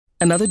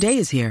Another day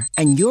is here,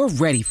 and you're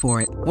ready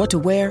for it. What to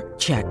wear?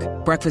 Check.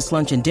 Breakfast,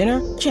 lunch, and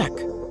dinner? Check.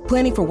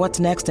 Planning for what's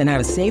next and how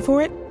to save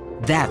for it?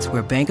 That's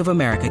where Bank of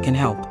America can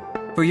help.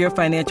 For your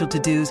financial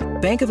to-dos,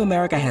 Bank of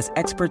America has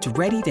experts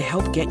ready to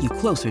help get you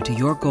closer to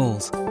your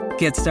goals.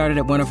 Get started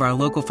at one of our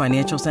local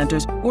financial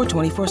centers or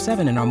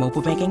 24/7 in our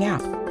mobile banking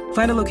app.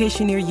 Find a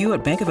location near you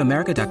at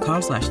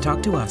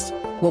bankofamerica.com/talktous.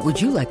 What would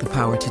you like the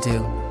power to do?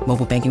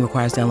 Mobile banking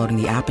requires downloading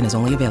the app and is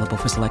only available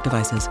for select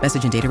devices.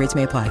 Message and data rates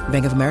may apply.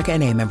 Bank of America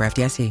N.A., member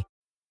FDIC.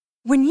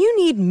 When you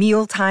need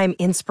mealtime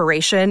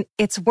inspiration,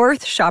 it's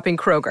worth shopping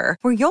Kroger,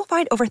 where you'll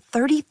find over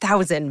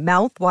 30,000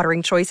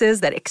 mouth-watering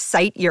choices that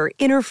excite your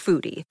inner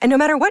foodie. And no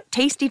matter what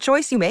tasty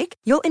choice you make,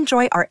 you'll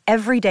enjoy our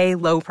everyday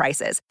low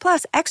prices,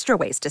 plus extra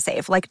ways to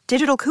save, like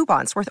digital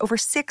coupons worth over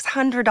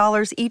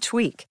 $600 each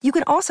week. You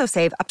can also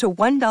save up to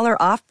 $1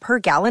 off per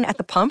gallon at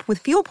the pump with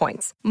fuel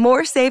points.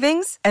 More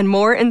savings and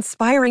more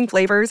inspiring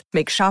flavors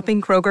make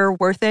shopping Kroger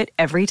worth it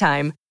every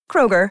time.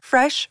 Kroger,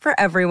 fresh for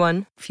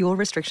everyone. Fuel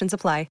restrictions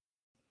apply.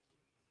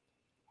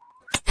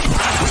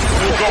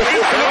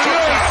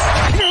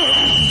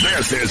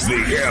 This is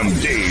the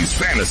MD's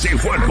Fantasy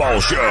Football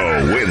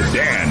Show with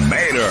Dan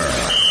Mater,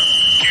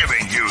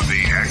 giving you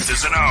the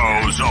X's and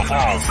O's of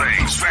all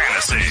things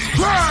fantasy.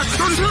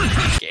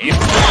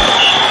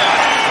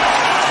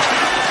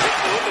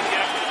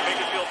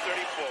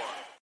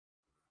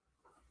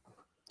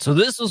 So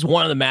this was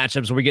one of the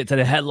matchups where we get to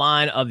the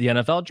headline of the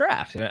NFL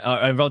draft,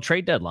 NFL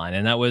trade deadline,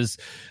 and that was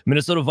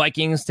Minnesota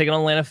Vikings taking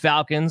on Atlanta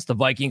Falcons. The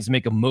Vikings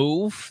make a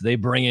move. They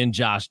bring in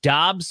Josh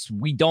Dobbs.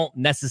 We don't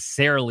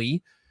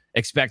necessarily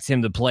expect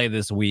him to play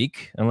this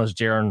week unless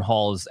Jaren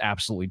Hall is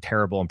absolutely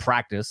terrible in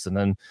practice, and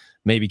then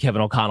maybe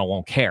Kevin O'Connell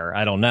won't care.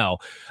 I don't know.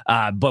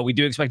 But we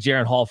do expect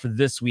Jaren Hall for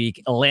this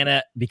week.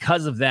 Atlanta,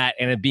 because of that,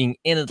 and it being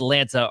in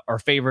Atlanta, are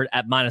favored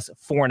at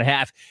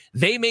 -4.5.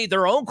 They made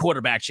their own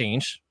quarterback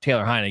change,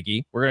 Taylor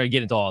Heineke. We're going to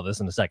get into all of this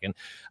in a second.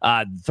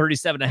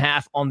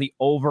 37.5 on the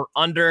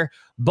over-under.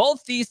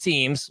 Both these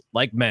teams,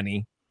 like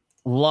many,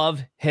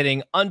 love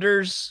hitting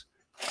unders.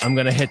 I'm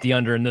going to hit the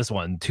under in this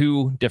one.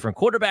 2 different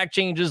quarterback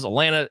changes.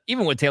 Atlanta,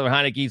 even with Taylor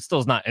Heineke, still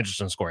is not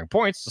interested in scoring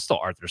points. It's still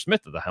Arthur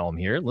Smith at the helm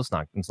here. Let's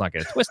not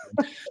get it twisted.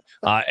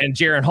 And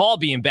Jaren Hall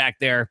being back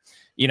there,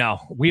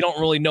 we don't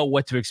really know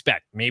what to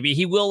expect. Maybe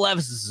he will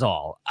Levis this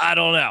all. I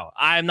don't know.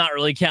 I'm not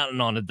really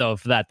counting on it, though,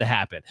 for that to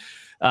happen.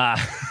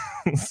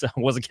 So I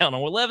wasn't counting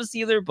on Will Levis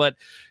either, but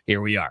here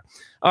we are.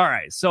 All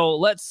right, so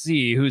let's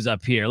see who's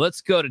up here.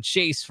 Let's go to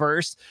Chase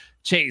first.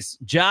 Chase,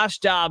 Josh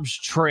Dobbs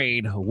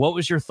trade. What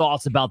was your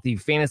thoughts about the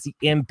fantasy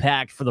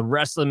impact for the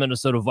rest of the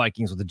Minnesota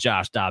Vikings with the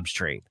Josh Dobbs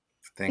trade?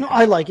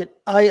 I like it.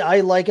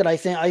 I like it. I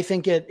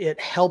think it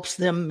helps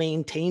them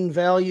maintain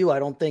value. I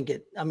don't think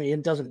it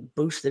doesn't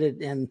boost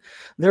it. And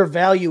their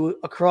value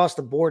across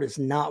the board is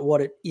not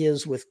what it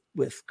is with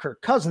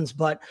Kirk Cousins.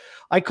 But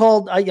I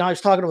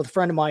was talking with a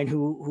friend of mine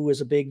who is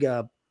a big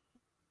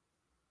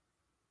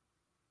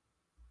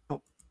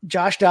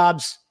Josh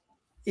Dobbs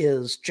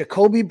is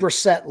Jacoby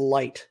Brissett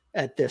light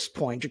at this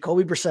point.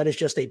 Jacoby Brissett is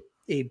just a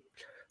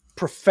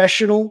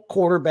professional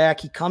quarterback.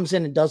 He comes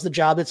in and does the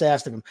job that's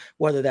asked of him,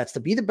 whether that's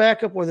to be the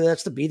backup, whether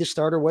that's to be the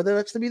starter, whether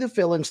that's to be the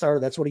fill-in starter.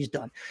 That's what he's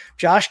done.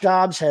 Josh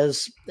Dobbs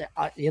has,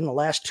 in the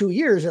last 2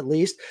 years at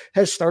least,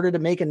 has started to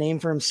make a name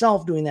for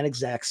himself doing that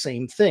exact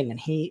same thing. And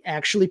he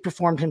actually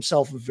performed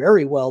himself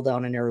very well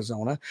down in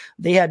Arizona.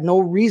 They had no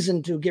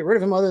reason to get rid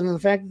of him other than the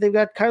fact that they've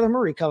got Kyler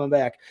Murray coming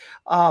back.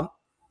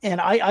 And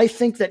I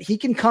think that he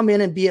can come in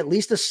and be at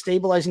least a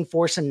stabilizing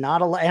force and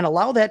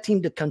allow that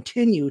team to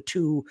continue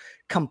to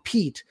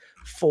compete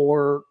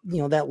for,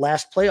 that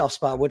last playoff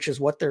spot, which is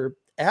what they're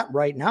at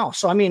right now.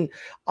 So,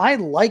 I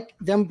like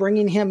them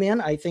bringing him in.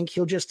 I think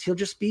he'll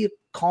just be a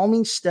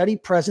calming, steady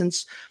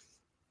presence.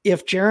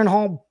 If Jaren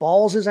Hall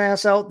balls his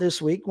ass out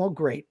this week, well,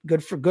 great,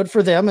 good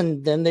for them.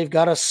 And then they've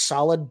got a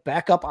solid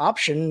backup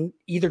option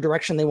either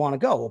direction they want to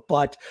go.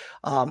 But,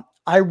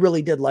 I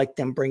really did like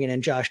them bringing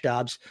in Josh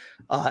Dobbs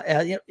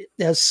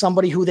as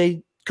somebody who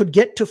they could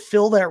get to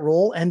fill that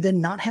role and then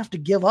not have to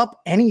give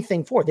up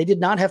anything for it. They did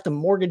not have to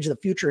mortgage the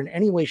future in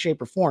any way,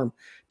 shape, or form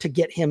to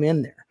get him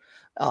in there.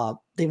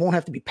 They won't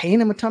have to be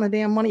paying him a ton of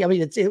damn money.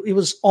 It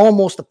was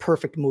almost a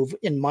perfect move,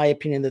 in my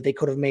opinion, that they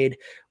could have made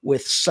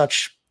with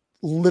such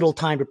little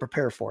time to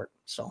prepare for it.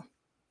 So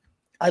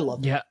I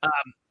love it. Yeah.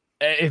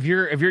 If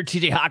you're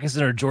TJ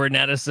Hawkinson or Jordan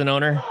Addison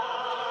owner,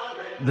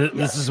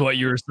 this is what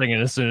you were thinking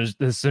as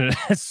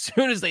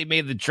soon as they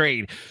made the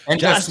trade.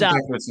 And Josh Dobbs,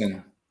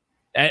 Jefferson.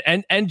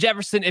 And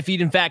Jefferson, if he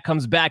in fact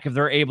comes back, if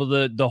they're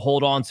able to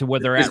hold on to where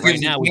they're at right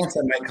now,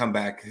 might come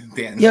back.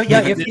 Dan.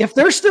 Yeah. If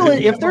they're still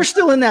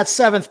in that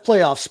 7th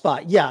playoff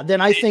spot,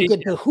 then I think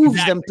it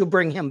behooves them to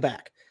bring him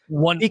back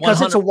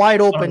because it's a wide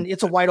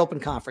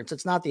open conference.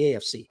 It's not the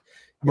AFC.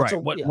 Right.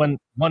 100%.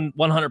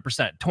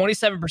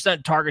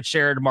 27% target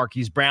share to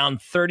Marquise Brown,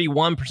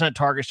 31%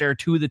 target share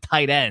to the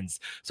tight ends.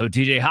 So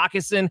TJ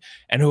Hawkinson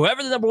and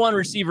whoever the number one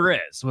receiver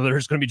is, whether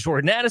it's going to be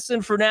Jordan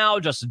Addison for now,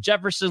 Justin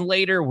Jefferson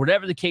later,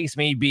 whatever the case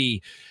may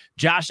be,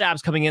 Josh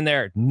Dobbs coming in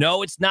there.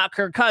 No, it's not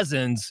Kirk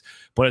Cousins,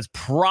 but it's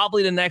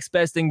probably the next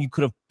best thing you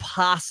could have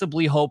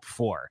possibly hoped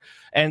for.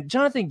 And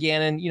Jonathan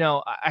Gannon,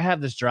 I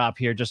have this drop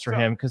here just for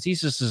him because he's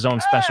just his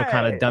own special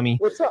kind of dummy.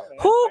 What's up, man?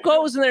 Who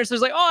goes in there and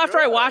says like, after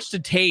I watched the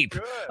tape,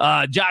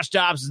 Josh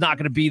Dobbs is not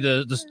going to be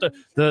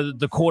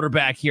the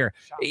quarterback here.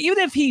 Even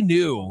if he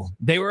knew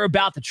they were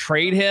about to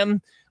trade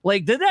him,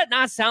 like, did that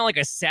not sound like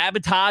a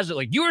sabotage? That,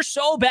 like, you were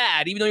so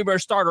bad, even though you were a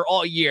starter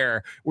all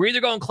year. We're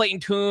either going Clayton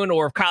Tune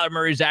or if Kyler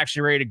Murray's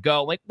actually ready to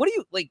go. Like, what do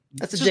you like?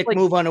 That's a dick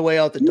move on the way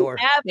out the door.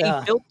 Have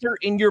a filter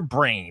in your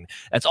brain.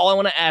 That's all I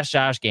want to ask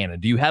Josh Gannon.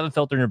 Do you have a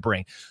filter in your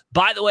brain?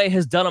 By the way,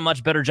 has done a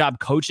much better job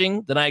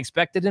coaching than I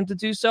expected him to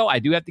do so. I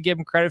do have to give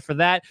him credit for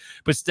that.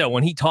 But still,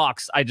 when he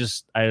talks, I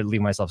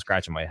leave myself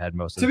scratching my head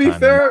most of the time. To be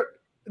fair,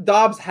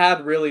 Dobbs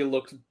had really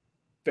looked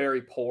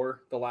very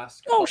poor the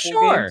last couple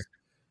games.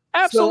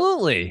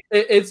 Absolutely.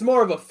 So it's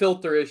more of a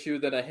filter issue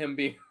than a him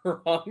being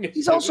wrong.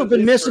 He's also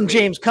been missing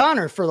James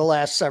Conner for the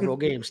last several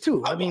games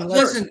too. I mean,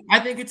 listen, I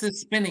think it's a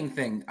spinning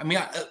thing. I mean,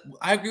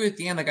 I agree with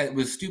Dan. Like, it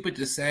was stupid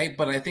to say,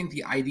 but I think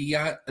the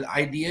idea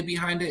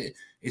behind it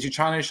is you're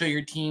trying to show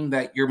your team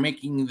that you're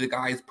making the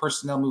guy's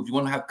personnel move. You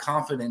want to have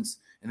confidence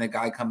in the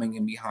guy coming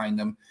in behind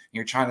them. And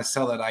you're trying to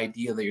sell that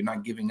idea that you're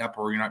not giving up,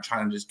 or you're not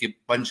trying to just give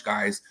bunch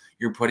guys.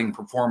 You're putting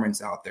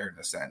performance out there in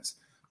a sense.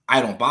 I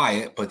don't buy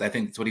it, but I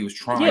think that's what he was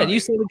trying. Yeah, you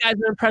say the guys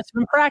are impressive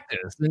in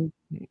practice. And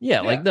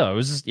like, no, it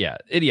was just,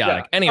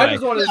 idiotic. Yeah. Anyway. I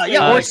just wanted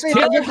to say,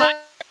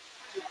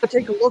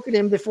 take a look at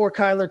him before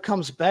Kyler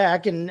comes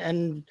back,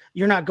 and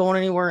you're not going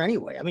anywhere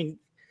anyway. I mean,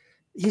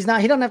 he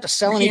doesn't have to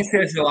sell anything. He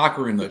can't say the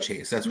locker room, though,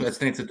 Chase. I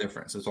think it's a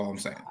difference. That's all I'm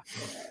saying.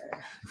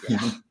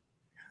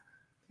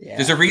 Yeah.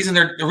 There's a reason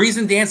the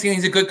reason Dan's saying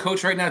he's a good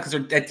coach right now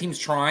because that team's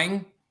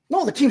trying.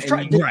 No, the team's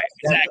trying. Right,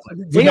 exactly.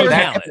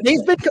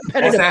 They've been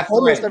competitive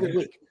almost every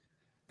week.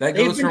 That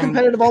goes from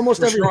competitive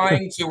almost every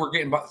trying to we're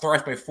getting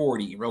thrashed by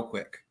 40 real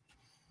quick.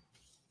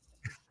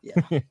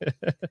 Yeah.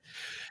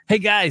 Hey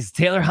guys,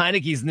 Taylor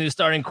Heineke's the new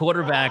starting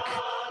quarterback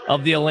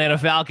of the Atlanta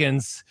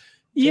Falcons.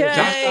 Yeah,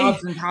 Josh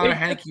Dobbs and Tyler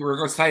Heinicke,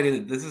 we're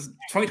excited. This is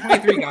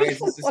 2023, guys.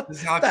 This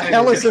is how excited the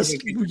hell is this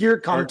year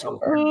come to?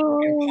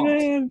 Oh,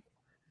 man.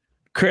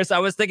 Chris, I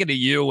was thinking of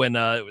you when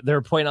they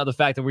were pointing out the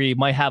fact that we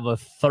might have a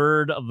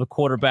third of the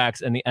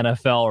quarterbacks in the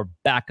NFL or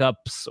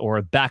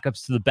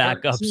backups to the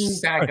backups. 13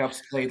 backups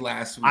played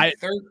last week.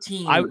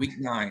 13 week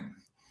 9.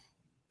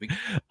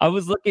 I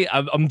was looking.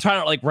 I'm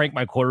trying to like rank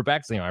my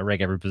quarterbacks. I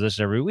rank every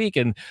position every week,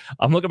 and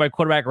I'm looking at my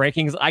quarterback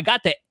rankings. I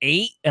got to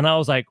 8, and I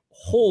was like,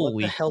 "Holy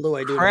what the hell do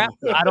I do crap!"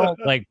 now? I don't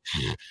like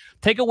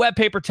take a wet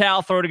paper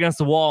towel, throw it against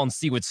the wall, and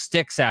see what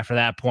sticks after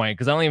that point.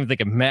 Because I don't even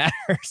think it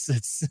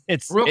matters.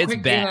 It's real it's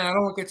quick, bad. Dan, I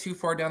don't want to get too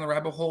far down the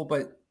rabbit hole,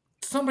 but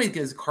somebody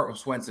gives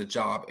Carson Wentz a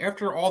job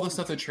after all the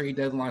stuff at trade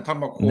deadline,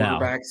 talking about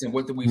quarterbacks and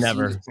what we've seen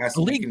this past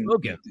week.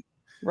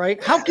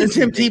 Right? How can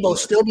Tim Tebow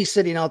still be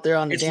sitting out there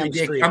on the damn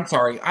street? I'm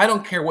sorry. I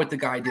don't care what the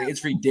guy did.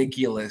 It's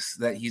ridiculous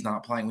that he's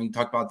not playing. When you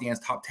talk about Dan's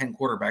top 10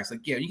 quarterbacks,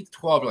 like, yeah, you get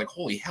 12, you're like,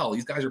 holy hell,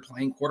 these guys are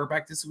playing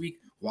quarterback this week?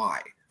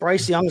 Why?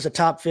 Bryce Young is a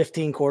top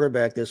 15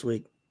 quarterback this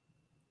week.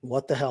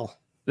 What the hell?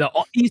 The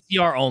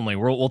ECR only.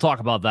 We'll talk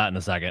about that in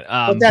a second.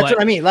 But that's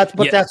what I mean. That's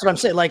what I'm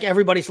saying. Like,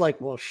 everybody's like,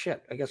 well,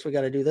 shit, I guess we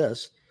got to do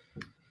this.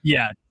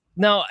 Yeah.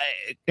 No,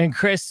 and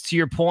Chris, to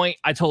your point,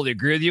 I totally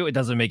agree with you. It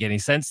doesn't make any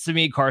sense to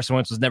me. Carson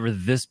Wentz was never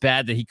this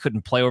bad that he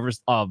couldn't play over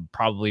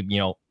probably,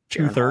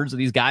 2/3 of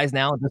these guys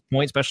now at this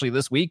point, especially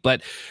this week.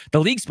 But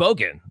the league's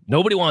spoken.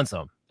 Nobody wants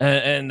him.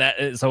 And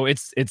that, so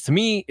it's to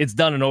me, it's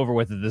done and over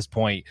with at this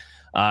point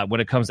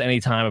when it comes to any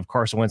time of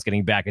Carson Wentz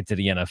getting back into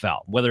the NFL,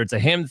 whether it's a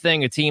him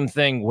thing, a team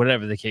thing,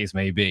 whatever the case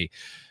may be.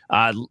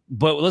 But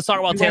let's talk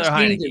about Taylor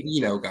Heinicke.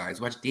 DeVito,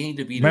 guys. Watch Danny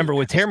DeVito. Remember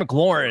with Terry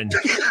McLaurin.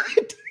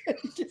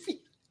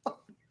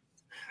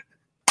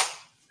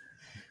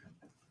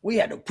 We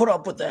had to put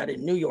up with that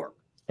in New York.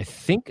 I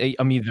think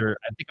I'm going to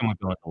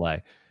go with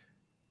delay.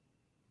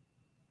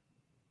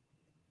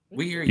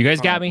 You guys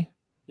got me?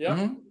 Yeah.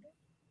 Mm-hmm.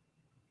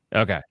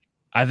 Okay.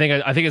 I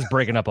think it's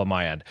breaking up on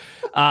my end.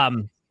 Like I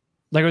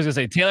was going to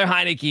say, Taylor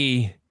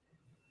Heinicke,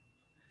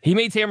 he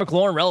made Terry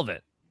McLaurin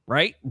relevant,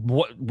 right?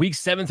 Week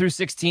 7 through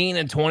 16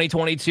 in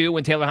 2022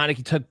 when Taylor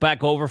Heinicke took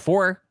back over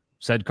for,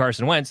 said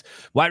Carson Wentz,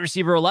 wide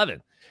receiver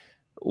 11.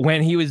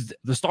 When he was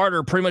the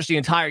starter pretty much the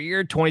entire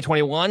year,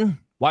 2021,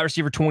 wide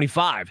receiver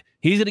 25.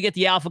 He's going to get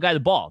the alpha guy the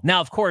ball.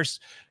 Now, of course,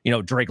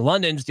 Drake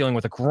London's dealing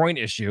with a groin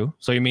issue,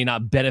 so he may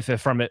not benefit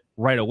from it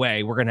right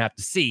away. We're going to have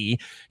to see.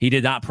 He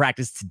did not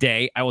practice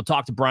today. I will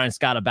talk to Brian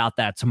Scott about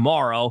that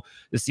tomorrow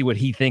to see what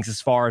he thinks as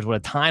far as what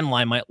a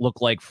timeline might look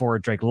like for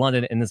Drake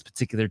London in this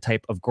particular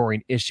type of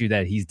groin issue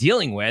that he's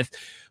dealing with.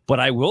 But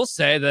I will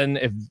say then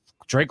if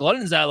Drake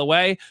London's out of the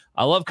way,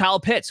 I love Kyle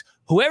Pitts.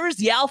 Whoever's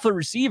the alpha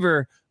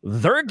receiver,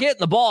 they're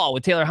getting the ball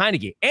with Taylor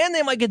Heinicke, and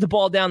they might get the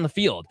ball down the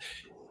field.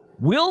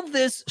 Will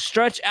this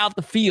stretch out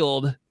the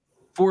field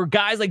for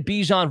guys like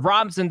Bijan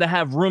Robinson to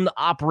have room to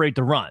operate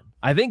the run?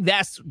 I think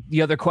that's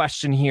the other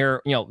question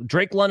here.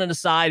 Drake London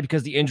aside,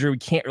 because the injury, we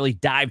can't really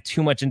dive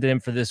too much into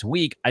him for this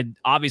week.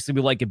 Obviously,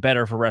 we like it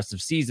better for rest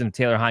of season if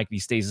Taylor Heinicke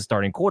stays the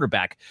starting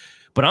quarterback.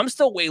 but I'm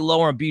still way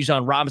lower on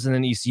Bijan Robinson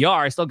than ECR.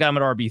 I still got him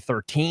at RB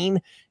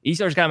 13.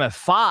 ECR's got him at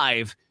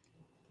 5.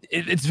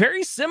 It's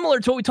very similar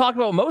to what we talked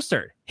about with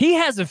Mostert. He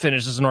hasn't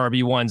finished as an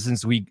RB1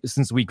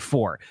 since week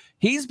 4.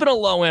 He's been a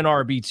low-end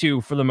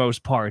RB2 for the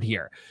most part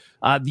here.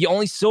 The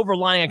only silver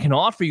lining I can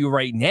offer you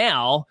right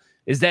now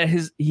is that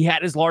he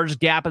had his largest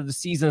gap of the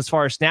season as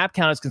far as snap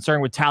count is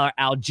concerned with Tyler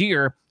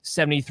Algier,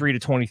 73 to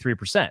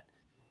 23%.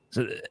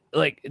 So,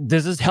 like,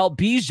 does this help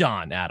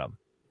Bijan, Adam?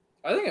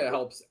 I think it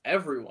helps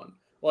everyone.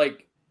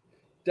 Like,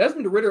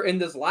 Desmond Ridder in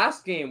this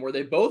last game where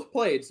they both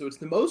played, so it's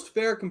the most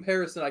fair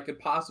comparison I could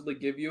possibly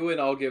give you, and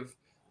I'll give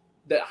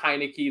that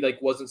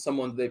Heineke wasn't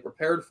someone they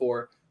prepared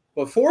for.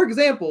 But for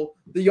example,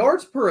 the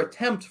yards per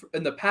attempt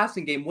in the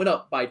passing game went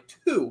up by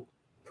 2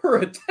 per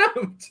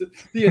attempt.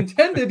 The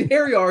intended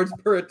air yards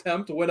per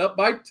attempt went up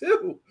by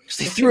 2.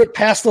 They threw it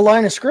past the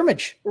line of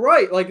scrimmage.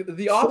 Right, like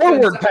the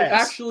offense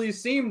actually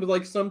seemed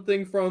like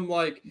something from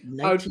I'm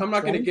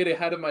not going to get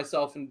ahead of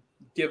myself and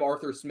give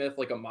Arthur Smith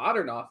a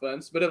modern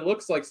offense, but it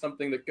looks like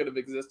something that could have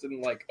existed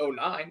in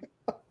 2009.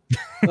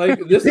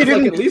 This is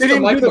at least a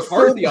Mike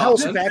McCarthy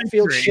offense.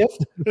 Backfield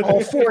shift.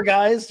 All 4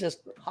 guys just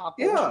hop.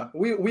 Yeah,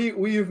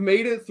 we've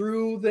made it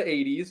through the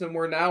 80s, and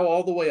we're now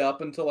all the way up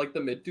until the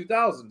mid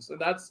 2000s,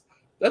 and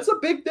that's a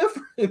big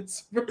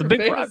difference for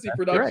fantasy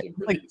production.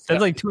 Right.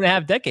 That's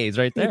 2.5 decades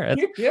right there.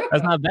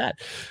 That's not bad.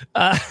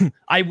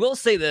 I will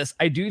say this: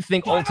 I do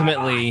think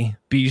ultimately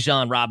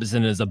Bijan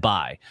Robinson is a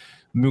buy.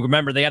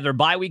 Remember, they have their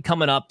bye week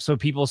coming up, so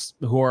people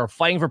who are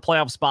fighting for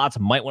playoff spots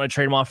might want to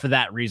trade him off for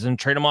that reason.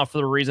 Trade him off for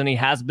the reason he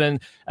has been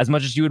as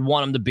much as you would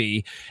want him to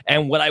be.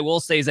 And what I will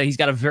say is that he's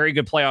got a very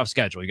good playoff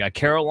schedule. You got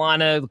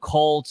Carolina, the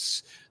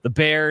Colts, the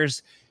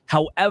Bears.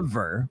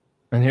 However,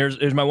 and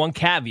here's my one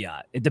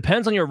caveat. It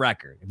depends on your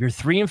record. If you're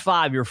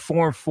 3-5, you're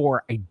 4-4.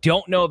 I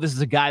don't know if this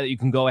is a guy that you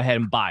can go ahead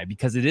and buy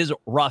because it is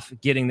rough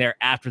getting there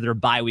after their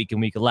bye week in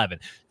week 11.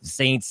 The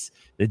Saints,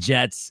 the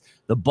Jets,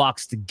 the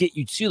Bucks to get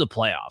you to the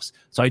playoffs.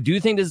 So I do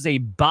think this is a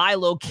buy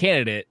low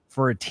candidate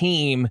for a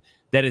team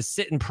that is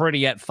sitting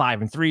pretty at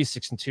 5-3,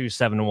 6-2,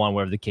 7-1,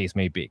 whatever the case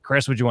may be.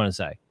 Chris, what do you want to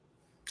say?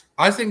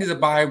 I think it's a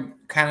buy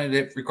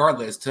candidate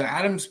regardless. To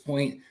Adam's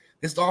point,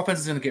 this offense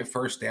is going to get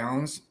first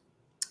downs.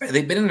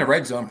 They've been in the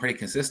red zone pretty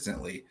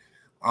consistently.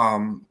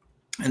 And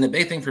the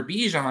big thing for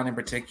Bijan in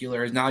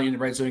particular is now you're in the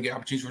red zone, you get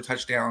opportunities for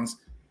touchdowns.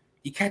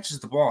 He catches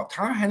the ball.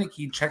 Tyler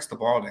Heineke checks the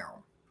ball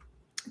down.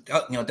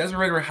 Desmond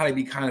Ridder had to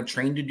be kind of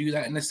trained to do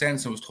that in a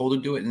sense and was told to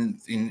do it.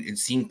 And it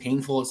seemed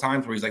painful at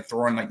times where he's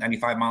throwing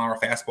 95-mile-an-hour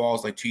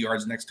fastballs 2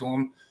 yards next to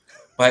him.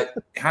 But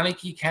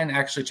Heineke can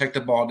actually check the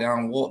ball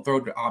down, will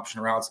throw the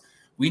option routes.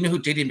 We know who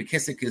J.D.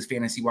 McKissick is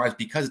fantasy-wise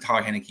because of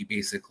Tyler Heineke,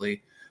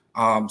 basically.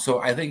 So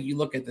I think you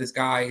look at this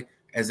guy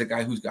as a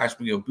guy who's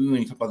actually a boon.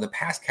 You talk about the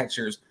pass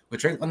catchers with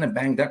Drake London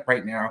banged up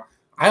right now.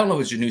 I don't know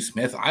if it's Janu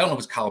Smith. I don't know if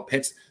it's Kyle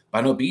Pitts. But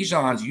I know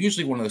Bijan's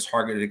usually one of those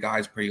targeted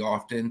guys pretty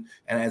often.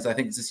 And as I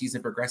think as the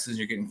season progresses,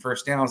 you're getting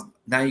first downs.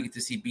 Now you get to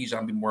see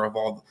Bijan be more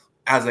involved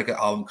as an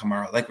Alvin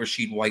Kamara, like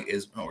Rashad White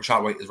is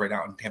right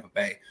now in Tampa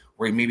Bay,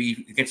 where he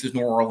maybe against those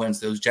New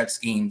Orleans, those jet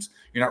schemes,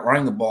 you're not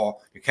running the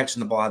ball, you're catching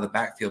the ball out of the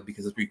backfield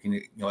because that's where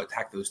you can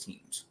attack those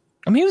teams.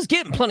 I mean, he was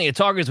getting plenty of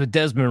targets with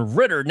Desmond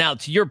Ridder. Now,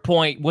 to your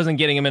point, wasn't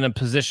getting him in a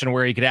position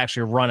where he could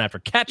actually run after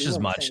catch as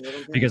much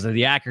because of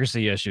the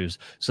accuracy issues.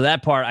 So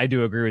that part, I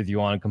do agree with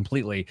you on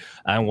completely,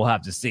 and we'll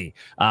have to see.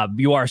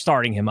 You are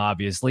starting him,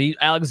 obviously.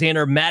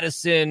 Alexander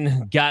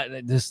Madison got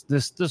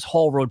this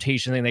whole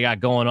rotation thing they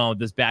got going on with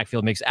this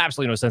backfield makes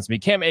absolutely no sense to me.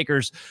 Cam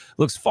Akers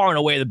looks far and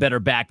away the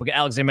better back, but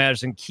Alexander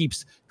Madison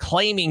keeps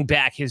claiming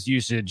back his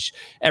usage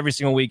every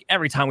single week,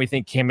 every time we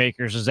think Cam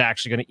Akers is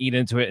actually going to eat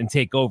into it and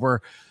take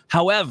over.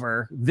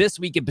 However, this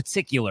week in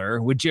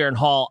particular with Jaren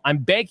Hall, I'm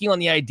banking on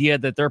the idea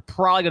that they're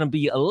probably going to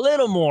be a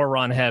little more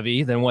run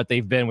heavy than what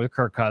they've been with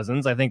Kirk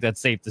Cousins. I think that's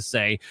safe to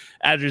say.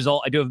 As a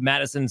result, I do have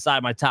Madison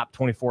inside my top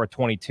 24 at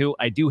 22.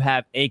 I do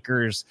have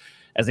Akers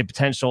as a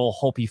potential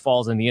hope he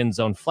falls in the end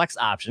zone flex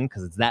option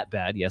because it's that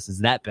bad. Yes, it's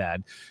that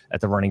bad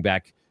at the running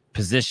back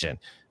position.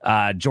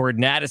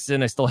 Jordan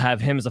Addison, I still have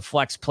him as a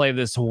flex play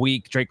this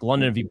week. Drake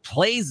London, if he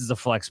plays, as a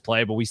flex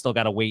play, but we still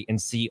got to wait and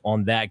see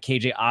on that.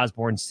 KJ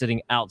Osborne sitting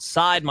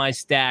outside my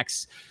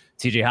stacks.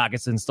 TJ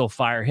Hawkinson, still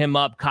fire him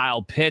up.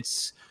 Kyle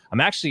Pitts, I'm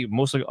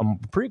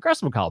pretty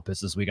aggressive with Kyle Pitts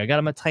this week. I got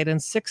him at tight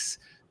end 6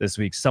 this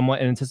week, somewhat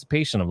in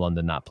anticipation of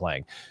London not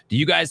playing. Do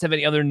you guys have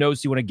any other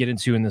notes you want to get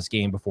into in this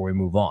game before we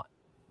move on?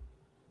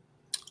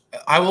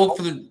 I will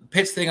for the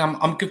Pitts thing. I'm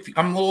a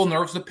little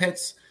nervous with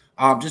Pitts.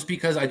 Just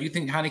because I do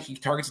think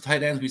Heineke targets the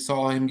tight ends. We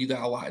saw him do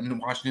that a lot in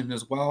Washington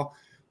as well.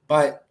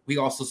 But we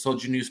also saw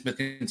Janu Smith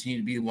continue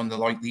to be one of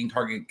the leading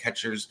target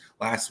catchers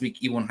last week,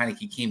 even when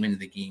Heineke came into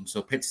the game.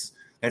 So Pitts,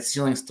 that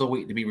ceiling still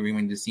waiting to be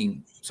remained to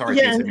see. Sorry.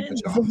 Yeah, and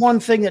the one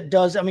thing that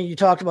does, I mean, you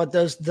talked about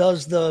does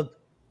the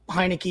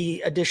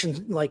Heineke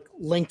addition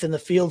lengthen the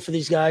field for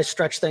these guys,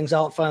 stretch things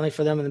out finally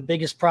for them. And the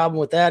biggest problem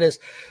with that is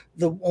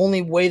the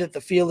only way that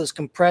the field is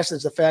compressed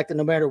is the fact that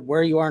no matter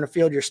where you are in the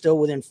field, you're still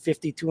within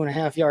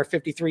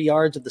 53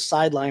 yards of the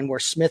sideline where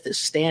Smith is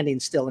standing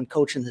still and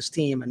coaching this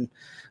team. And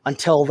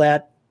until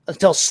that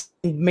until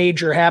something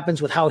major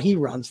happens with how he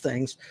runs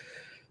things.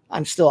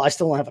 I still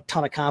don't have a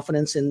ton of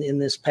confidence in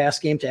this pass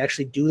game to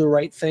actually do the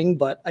right thing,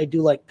 but I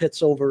do like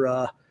Pitts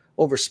over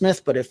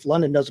Smith. But if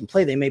London doesn't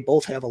play, they may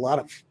both have a lot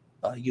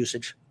of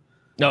usage.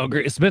 No,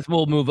 agree. Smith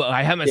will move.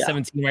 I have him at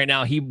 17 right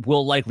now. He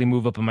will likely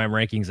move up in my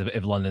rankings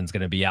if London's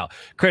going to be out.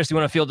 Chris, you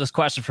want to field this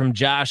question from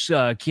Josh?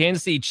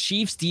 Kansas City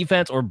Chiefs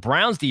defense or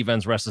Browns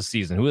defense rest of the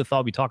season? Who would have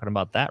thought we'd be talking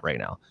about that right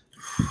now?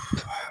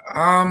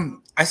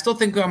 I still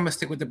think I'm going to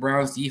stick with the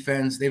Browns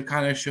defense. They've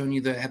kind of shown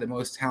you that they had the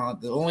most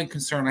talent. The only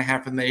concern I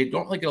have from they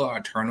don't really get a lot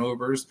of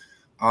turnovers,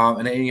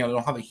 and they, they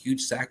don't have a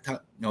huge sack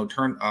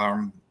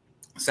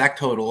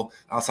total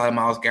outside of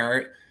Myles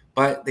Garrett.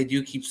 But they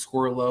do keep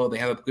score low. They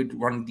have a good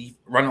run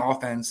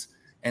offense.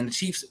 And the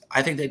Chiefs,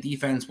 I think that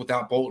defense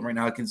without Bolton right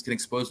now can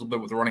expose a little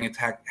bit with the running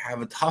attack,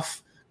 have a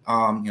tough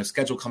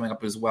schedule coming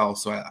up as well.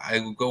 So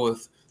I will go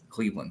with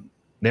Cleveland.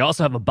 They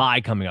also have a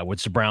bye coming up,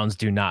 which the Browns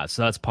do not.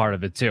 So that's part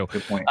of it too.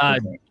 Good point.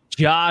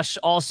 Josh,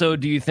 also,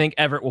 do you think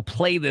Everett will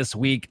play this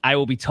week? I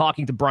will be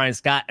talking to Brian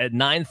Scott at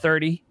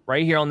 9:30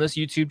 right here on this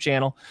YouTube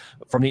channel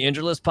from the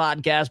Injured List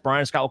podcast.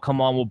 Brian Scott will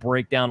come on. We'll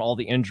break down all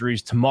the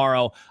injuries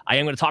tomorrow. I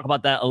am going to talk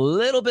about that a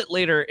little bit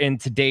later in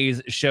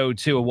today's show,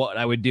 too, what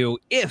I would do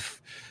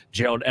if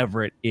Gerald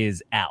Everett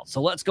is out.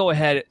 So let's go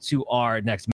ahead to our next